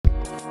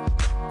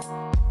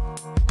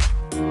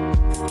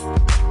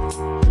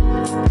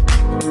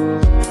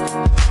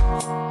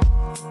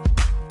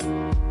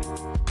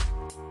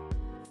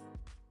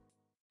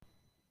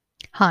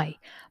Hi,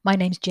 my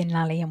name's Jin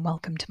Lally and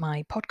welcome to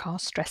my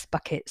podcast, Stress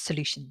Bucket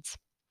Solutions.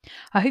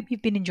 I hope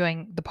you've been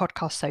enjoying the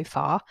podcast so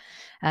far.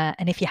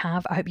 And if you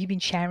have, I hope you've been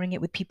sharing it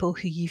with people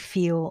who you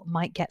feel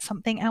might get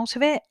something out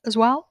of it as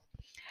well.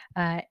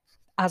 Uh,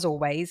 as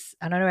always,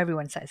 and I know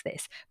everyone says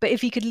this, but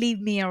if you could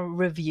leave me a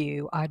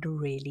review, I'd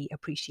really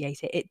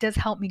appreciate it. It does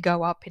help me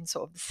go up in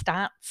sort of the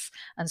stats,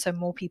 and so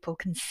more people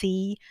can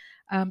see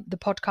the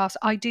podcast.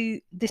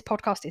 This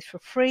podcast is for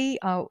free.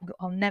 I'll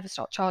never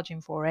start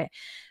charging for it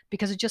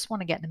because I just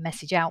want to get the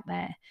message out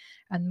there.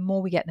 And the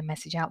more we get the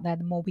message out there,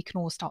 the more we can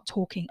all start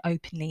talking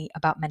openly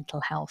about mental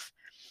health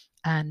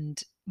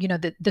and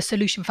the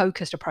solution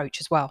focused approach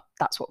as well.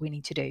 That's what we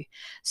need to do.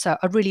 So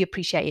I'd really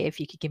appreciate it if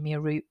you could give me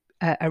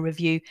a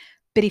review,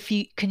 but if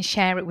you can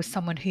share it with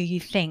someone who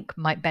you think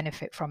might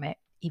benefit from it,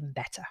 even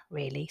better,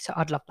 really. So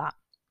I'd love that.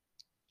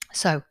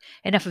 So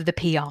enough of the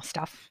PR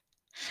stuff.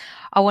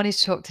 I wanted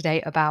to talk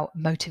today about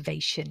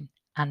motivation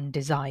and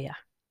desire.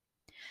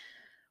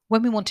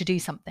 When we want to do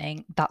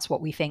something, that's what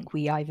we think.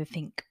 We either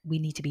think we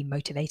need to be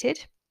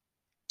motivated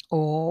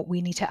or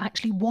we need to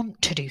actually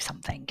want to do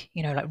something,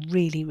 like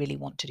really, really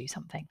want to do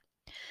something.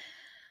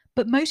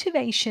 But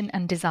motivation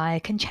and desire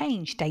can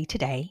change day to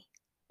day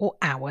or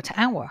hour to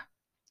hour.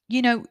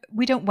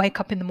 We don't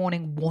wake up in the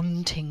morning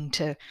wanting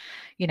to,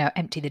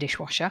 empty the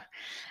dishwasher.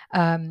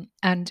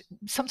 And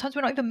sometimes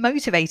we're not even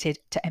motivated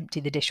to empty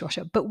the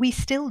dishwasher, but we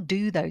still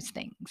do those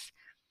things.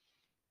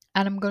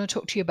 And I'm going to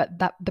talk to you about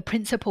that, the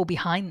principle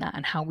behind that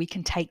and how we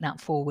can take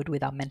that forward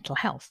with our mental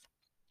health.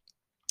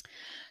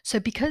 So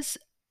because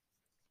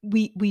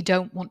we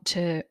don't want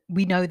to,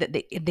 we know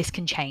that this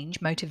can change,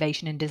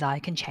 motivation and desire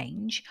can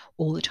change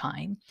all the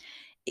time.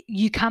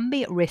 You can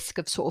be at risk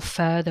of sort of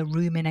further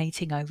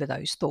ruminating over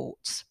those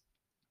thoughts.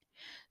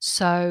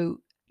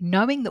 So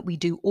knowing that we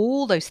do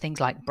all those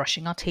things like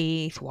brushing our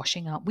teeth,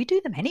 washing up, we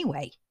do them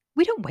anyway.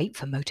 We don't wait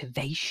for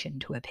motivation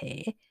to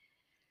appear.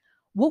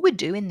 What we're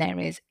doing there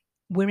is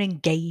we're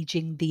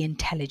engaging the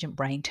intelligent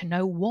brain to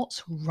know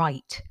what's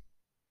right.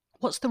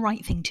 What's the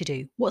right thing to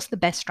do? What's the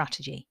best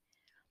strategy?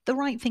 The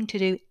right thing to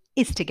do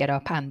is to get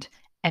up and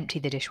empty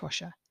the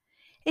dishwasher.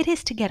 It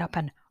is to get up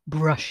and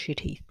brush your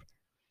teeth.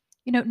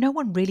 No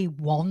one really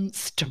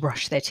wants to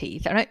brush their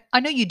teeth. And I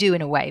know you do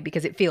in a way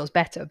because it feels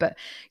better, but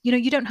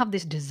you don't have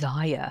this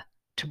desire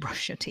to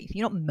brush your teeth.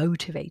 You're not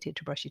motivated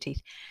to brush your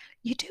teeth.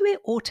 You do it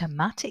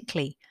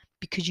automatically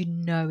because you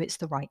know it's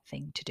the right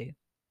thing to do.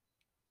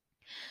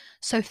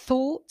 So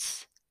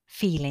thoughts,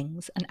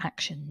 feelings, and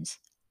actions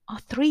are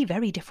three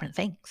very different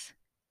things.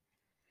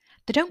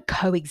 They don't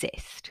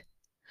coexist.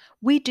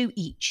 We do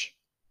each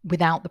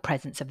without the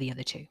presence of the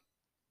other two.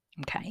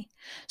 Okay.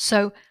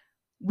 So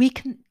we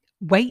can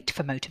wait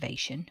for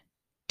motivation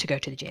to go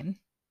to the gym,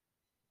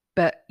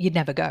 but you'd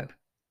never go.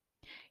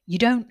 You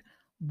don't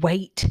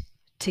wait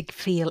to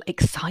feel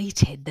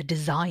excited, the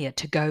desire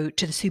to go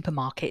to the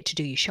supermarket to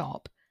do your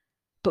shop,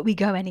 but we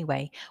go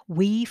anyway.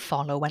 We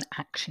follow an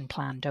action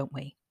plan, don't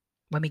we,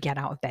 when we get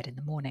out of bed in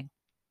the morning?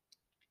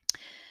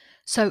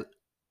 So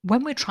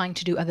when we're trying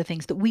to do other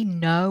things that we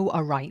know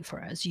are right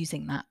for us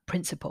using that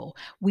principle,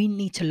 we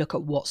need to look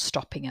at what's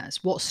stopping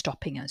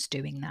us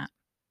doing that.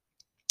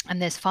 And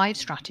there's 5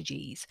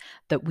 strategies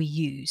that we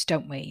use,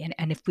 don't we?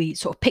 And if we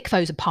sort of pick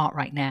those apart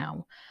right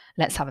now,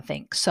 let's have a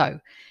think.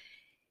 So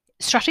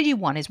strategy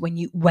 1 is when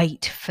you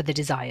wait for the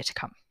desire to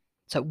come.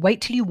 So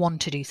wait till you want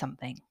to do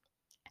something.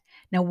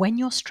 Now, when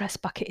your stress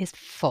bucket is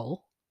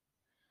full,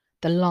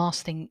 the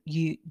last thing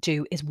you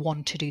do is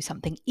want to do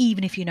something,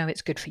 even if you know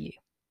it's good for you.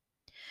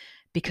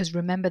 Because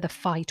remember the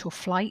fight or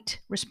flight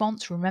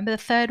response? Remember the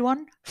third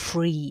one?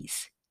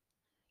 Freeze.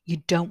 You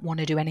don't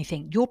want to do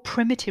anything. Your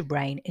primitive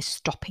brain is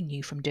stopping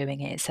you from doing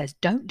it. It says,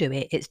 don't do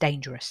it. It's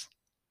dangerous.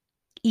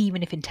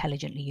 Even if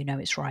intelligently you know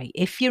it's right.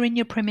 If you're in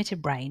your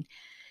primitive brain,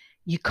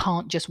 you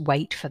can't just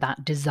wait for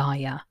that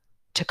desire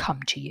to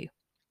come to you.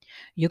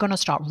 You're going to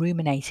start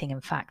ruminating,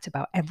 in fact,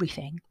 about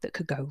everything that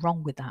could go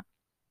wrong with that.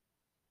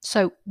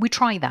 So we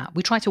try that.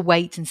 We try to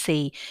wait and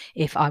see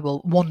if I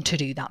will want to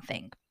do that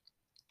thing.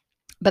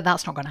 But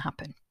that's not going to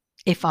happen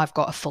if I've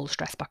got a full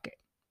stress bucket.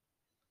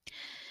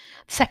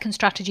 Second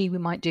strategy we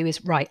might do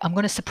is, right, I'm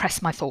going to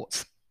suppress my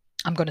thoughts.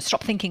 I'm going to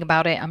stop thinking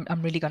about it.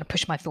 I'm really going to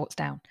push my thoughts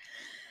down.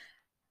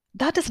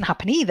 That doesn't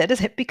happen either,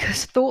 does it?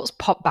 Because thoughts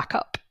pop back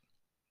up.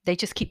 They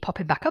just keep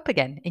popping back up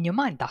again in your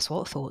mind. That's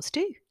what thoughts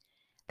do.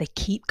 They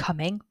keep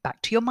coming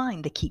back to your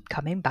mind. They keep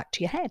coming back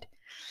to your head.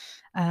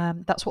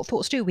 That's what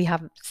thoughts do. We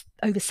have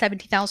over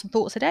 70,000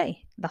 thoughts a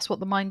day. That's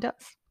what the mind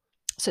does.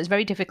 So it's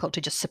very difficult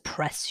to just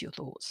suppress your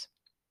thoughts.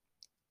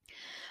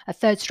 A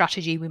third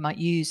strategy we might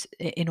use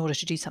in order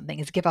to do something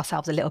is give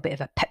ourselves a little bit of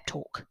a pep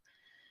talk.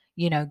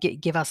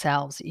 Give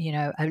ourselves,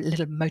 a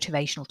little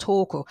motivational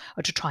talk or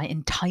to try and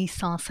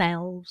entice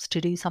ourselves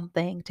to do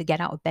something, to get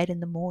out of bed in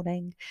the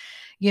morning.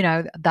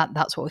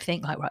 That's what we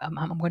think, like,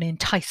 I'm going to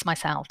entice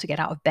myself to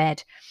get out of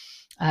bed.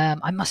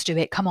 I must do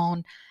it. Come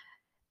on.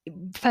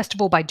 First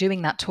of all, by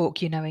doing that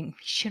talk, you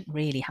shouldn't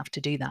really have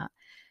to do that.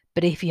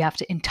 But if you have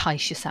to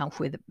entice yourself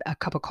with a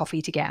cup of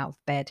coffee to get out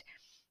of bed,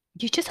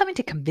 you're just having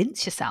to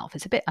convince yourself.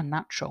 It's a bit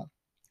unnatural.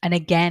 And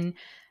again,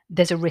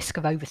 there's a risk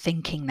of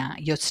overthinking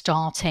that. You're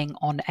starting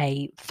on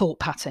a thought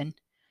pattern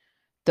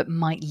that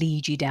might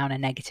lead you down a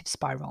negative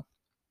spiral.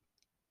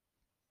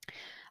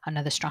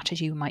 Another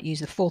strategy we might use,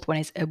 the fourth one,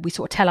 is we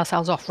sort of tell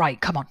ourselves off, right,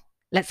 come on,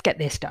 let's get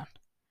this done.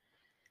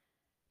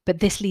 But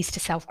this leads to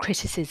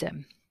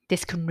self-criticism.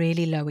 This can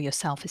really lower your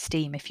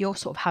self-esteem. If you're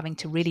sort of having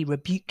to really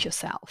rebuke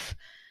yourself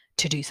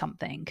to do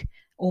something,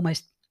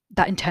 almost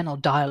that internal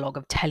dialogue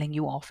of telling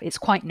you off, it's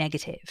quite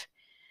negative.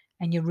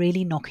 And you're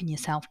really knocking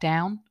yourself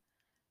down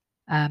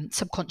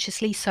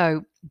subconsciously.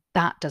 So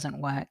that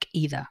doesn't work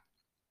either.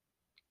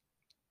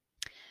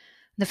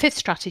 The fifth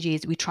strategy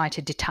is we try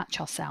to detach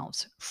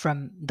ourselves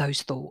from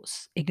those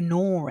thoughts,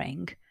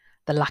 ignoring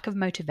the lack of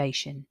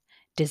motivation,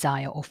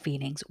 desire, or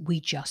feelings.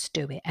 We just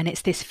do it. And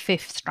it's this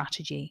fifth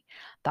strategy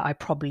that I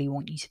probably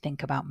want you to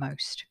think about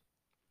most.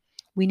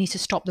 We need to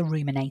stop the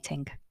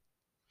ruminating.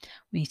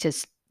 We need to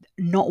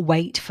not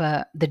wait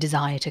for the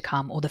desire to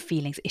come or the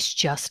feelings. It's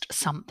just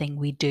something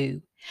we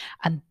do.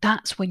 And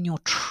that's when you're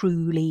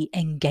truly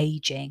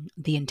engaging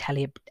the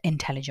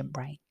intelligent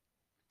brain.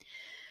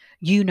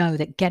 You know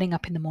that getting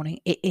up in the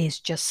morning, it is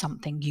just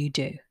something you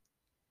do.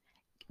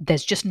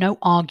 There's just no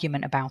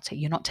argument about it.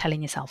 You're not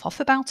telling yourself off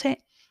about it.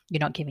 You're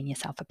not giving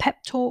yourself a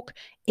pep talk.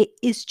 It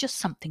is just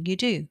something you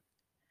do.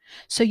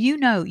 So you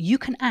know you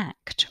can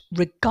act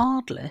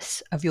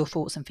regardless of your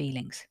thoughts and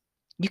feelings.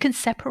 You can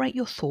separate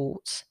your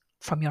thoughts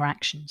from your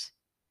actions.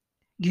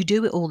 You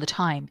do it all the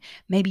time.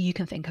 Maybe you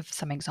can think of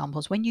some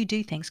examples when you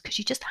do things because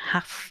you just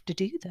have to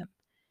do them.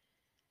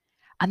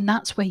 And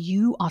that's where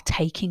you are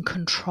taking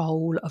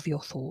control of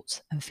your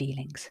thoughts and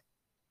feelings.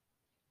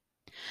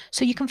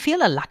 So you can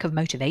feel a lack of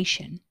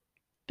motivation,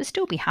 but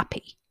still be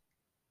happy.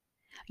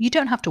 You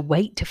don't have to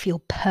wait to feel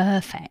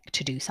perfect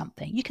to do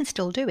something. You can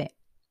still do it.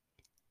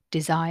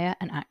 Desire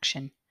and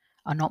action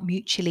are not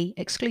mutually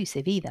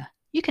exclusive either.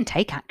 You can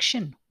take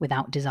action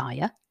without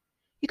desire.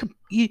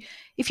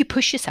 If you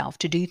push yourself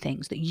to do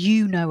things that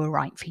you know are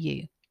right for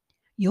you,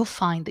 you'll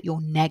find that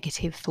your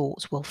negative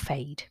thoughts will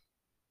fade.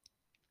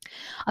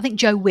 I think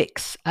Joe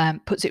Wicks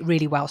puts it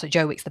really well. So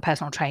Joe Wicks, the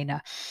personal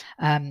trainer,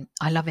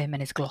 I love him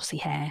and his glossy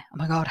hair. Oh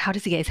my God, how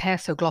does he get his hair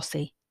so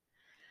glossy?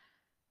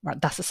 Right,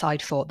 that's a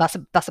side thought. That's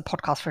a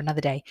podcast for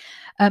another day.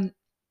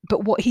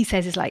 But what he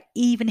says is like,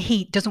 even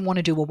he doesn't want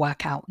to do a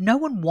workout. No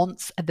one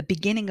wants at the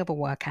beginning of a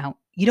workout,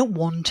 you don't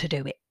want to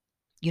do it.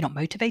 You're not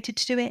motivated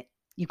to do it.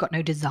 You've got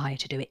no desire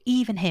to do it.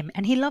 Even him,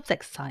 and he loves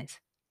exercise.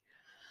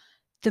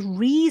 The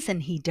reason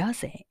he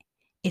does it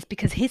is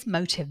because his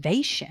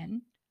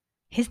motivation,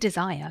 his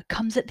desire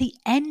comes at the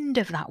end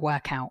of that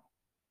workout.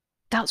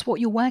 That's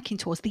what you're working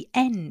towards, the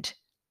end.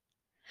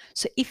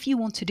 So if you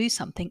want to do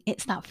something,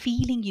 it's that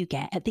feeling you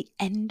get at the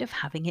end of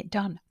having it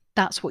done.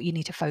 That's what you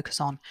need to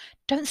focus on.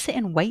 Don't sit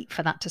and wait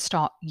for that to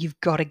start. You've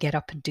got to get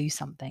up and do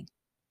something.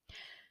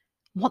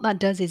 What that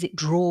does is it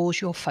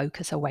draws your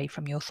focus away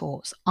from your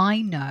thoughts.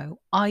 I know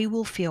I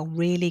will feel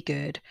really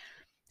good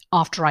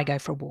after I go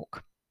for a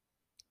walk.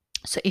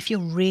 So if you're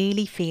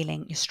really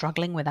feeling you're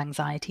struggling with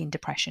anxiety and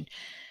depression,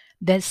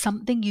 there's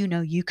something you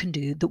know you can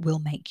do that will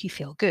make you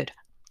feel good.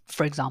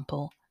 For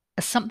example,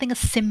 something as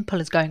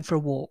simple as going for a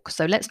walk.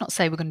 So let's not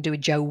say we're going to do a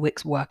Joe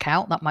Wicks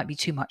workout. That might be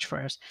too much for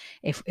us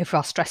if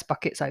our stress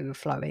bucket's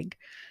overflowing.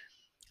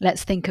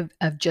 Let's think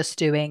of just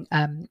doing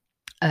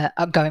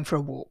going for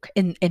a walk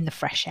in the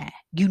fresh air.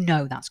 You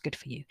know that's good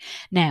for you.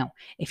 Now,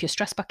 if your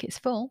stress bucket is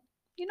full,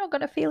 you're not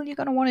going to feel you're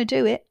going to want to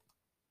do it.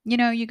 You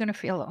know, you're going to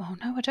feel, oh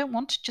no, I don't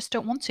want to, just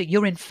don't want to.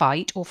 You're in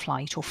fight or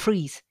flight or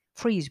freeze.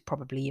 Freeze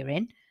probably you're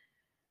in.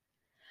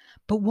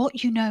 But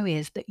what you know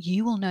is that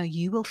you will know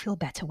you will feel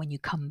better when you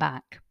come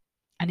back.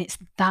 And it's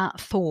that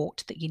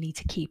thought that you need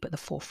to keep at the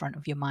forefront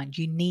of your mind.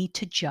 You need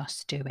to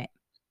just do it.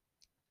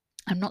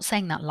 I'm not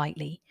saying that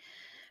lightly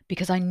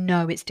because I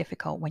know it's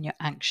difficult when you're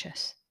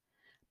anxious.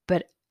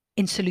 But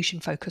in solution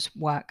focused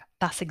work,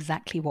 that's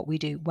exactly what we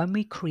do. When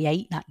we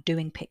create that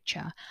doing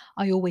picture,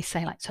 I always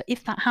say like, so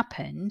if that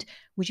happened,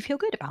 would you feel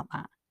good about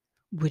that?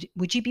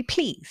 Would you be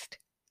pleased?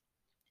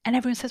 And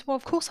everyone says, well,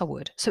 of course I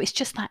would. So it's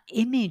just that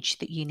image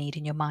that you need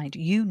in your mind,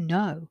 you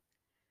know.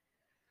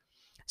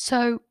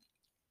 So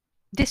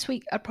this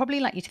week, I'd probably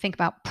like you to think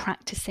about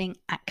practicing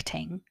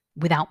acting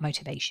without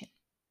motivation.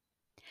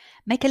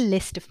 Make a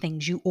list of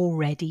things you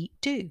already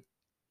do,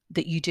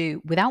 that you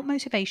do without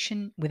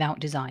motivation, without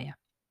desire.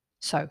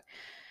 So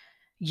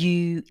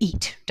you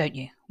eat, don't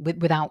you?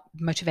 Without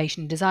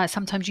motivation and desire.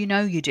 Sometimes you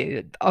know you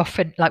do.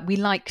 Often, like we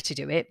like to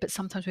do it, but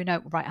sometimes we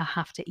know, right, I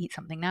have to eat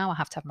something now. I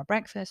have to have my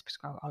breakfast because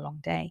I've got a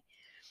long day.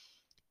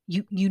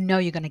 You know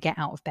you're going to get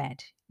out of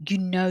bed. You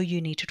know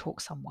you need to talk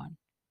to someone.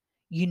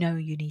 You know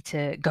you need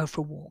to go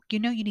for a walk. You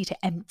know you need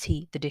to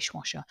empty the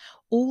dishwasher.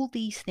 All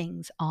these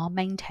things are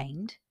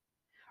maintained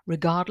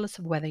regardless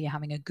of whether you're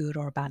having a good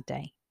or a bad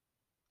day.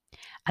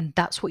 And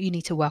that's what you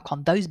need to work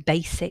on. Those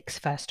basics,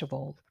 first of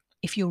all.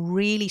 If you're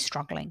really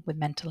struggling with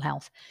mental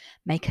health,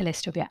 make a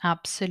list of your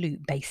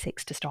absolute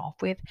basics to start off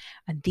with.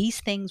 And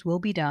these things will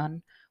be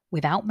done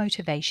without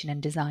motivation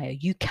and desire.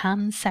 You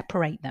can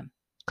separate them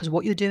because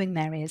what you're doing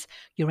there is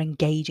you're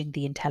engaging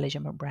the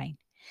intelligent brain.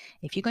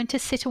 If you're going to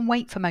sit and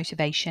wait for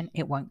motivation,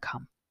 it won't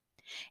come.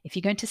 If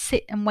you're going to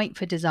sit and wait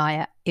for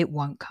desire, it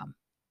won't come.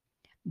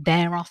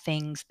 There are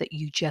things that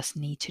you just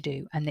need to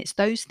do. And it's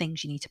those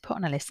things you need to put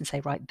on a list and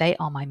say, right, they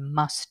are my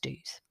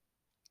must-dos.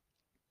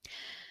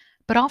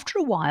 But after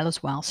a while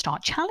as well,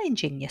 start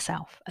challenging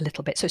yourself a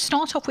little bit. So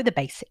start off with a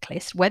basic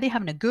list. Whether you're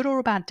having a good or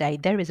a bad day,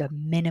 there is a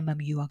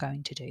minimum you are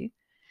going to do.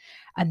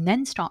 And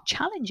then start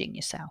challenging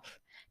yourself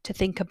to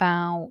think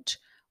about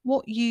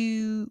what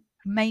you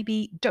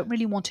maybe don't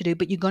really want to do,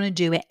 but you're going to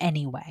do it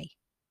anyway.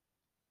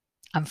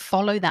 And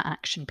follow that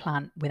action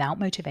plan without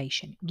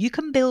motivation. You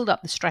can build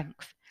up the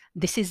strength.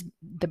 This is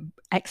the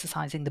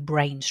exercising the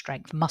brain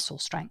strength, muscle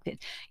strength.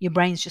 Your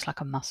brain's just like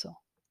a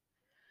muscle.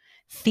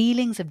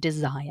 Feelings of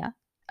desire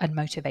and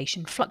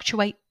motivation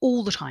fluctuate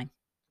all the time,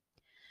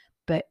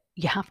 but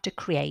you have to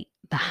create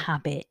the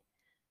habit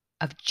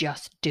of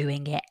just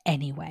doing it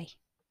anyway.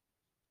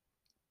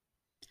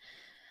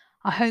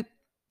 I hope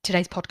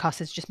today's podcast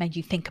has just made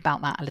you think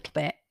about that a little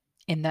bit,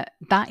 in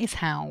that is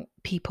how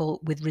people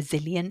with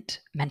resilient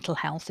mental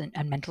health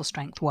and mental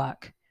strength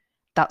work.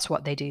 That's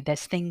what they do.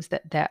 There's things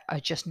that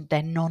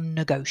they're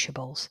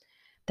non-negotiables.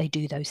 They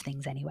do those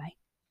things anyway.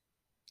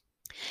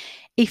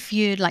 If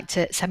you'd like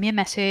to send me a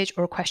message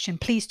or a question,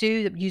 please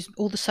do use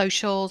all the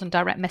socials and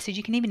direct message.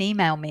 You can even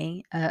email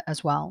me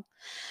as well.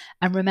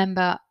 And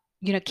remember,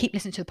 keep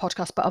listening to the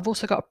podcast, but I've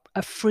also got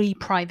a free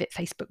private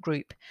Facebook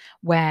group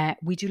where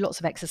we do lots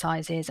of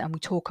exercises and we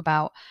talk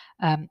about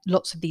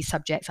lots of these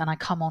subjects, and I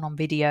come on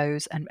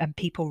videos and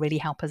people really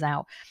help us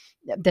out.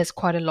 There's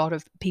quite a lot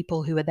of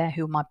people who are there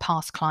who are my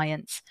past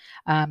clients,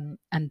 and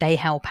they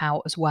help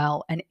out as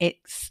well. And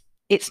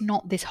it's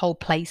not this whole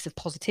place of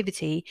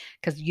positivity,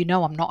 because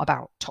I'm not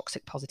about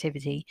toxic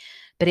positivity,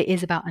 but it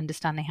is about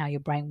understanding how your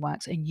brain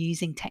works and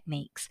using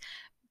techniques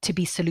to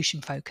be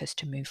solution focused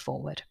to move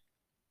forward.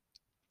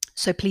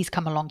 So please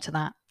come along to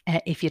that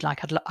if you'd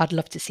like. I'd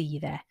love to see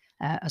you there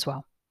as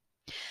well.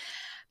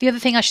 The other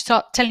thing I should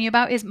start telling you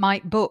about is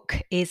my book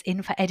is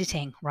in for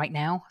editing right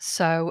now.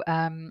 So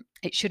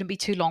it shouldn't be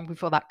too long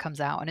before that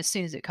comes out. And as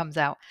soon as it comes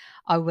out,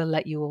 I will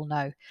let you all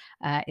know.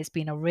 It's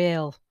been a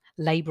real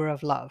labor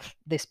of love,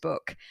 this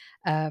book.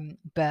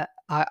 But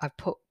I've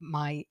put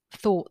my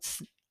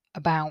thoughts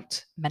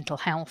about mental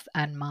health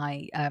and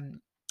my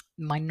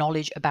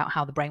knowledge about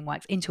how the brain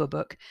works into a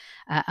book,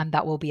 and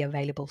that will be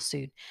available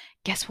soon.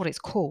 Guess what it's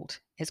called?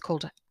 It's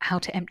called How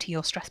to Empty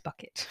Your Stress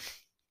Bucket.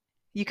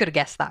 You could have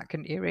guessed that,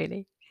 couldn't you,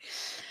 really?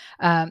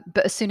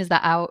 But as soon as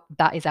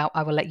that is out,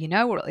 I will let you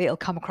know, or it'll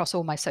come across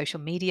all my social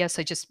media.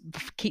 So just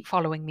keep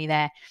following me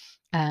there.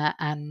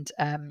 And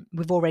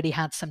we've already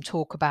had some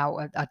talk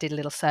about, I did a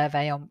little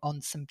survey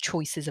on some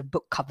choices of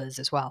book covers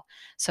as well.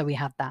 So we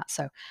had that.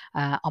 So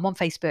I'm on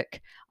Facebook,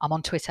 I'm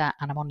on Twitter,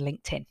 and I'm on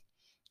LinkedIn.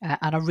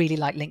 And I really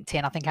like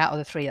LinkedIn. I think out of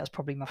the three, that's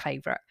probably my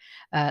favorite.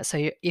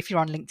 So if you're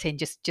on LinkedIn,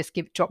 just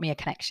drop me a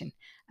connection,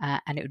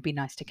 and it would be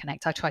nice to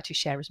connect. I try to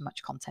share as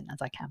much content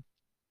as I can.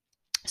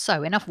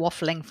 So enough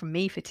waffling from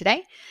me for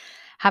today.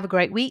 Have a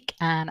great week.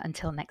 And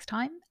until next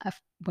time,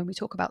 when we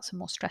talk about some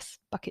more stress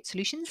bucket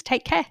solutions,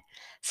 take care,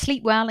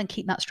 sleep well, and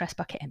keep that stress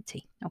bucket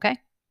empty. Okay?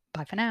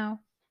 Bye for now.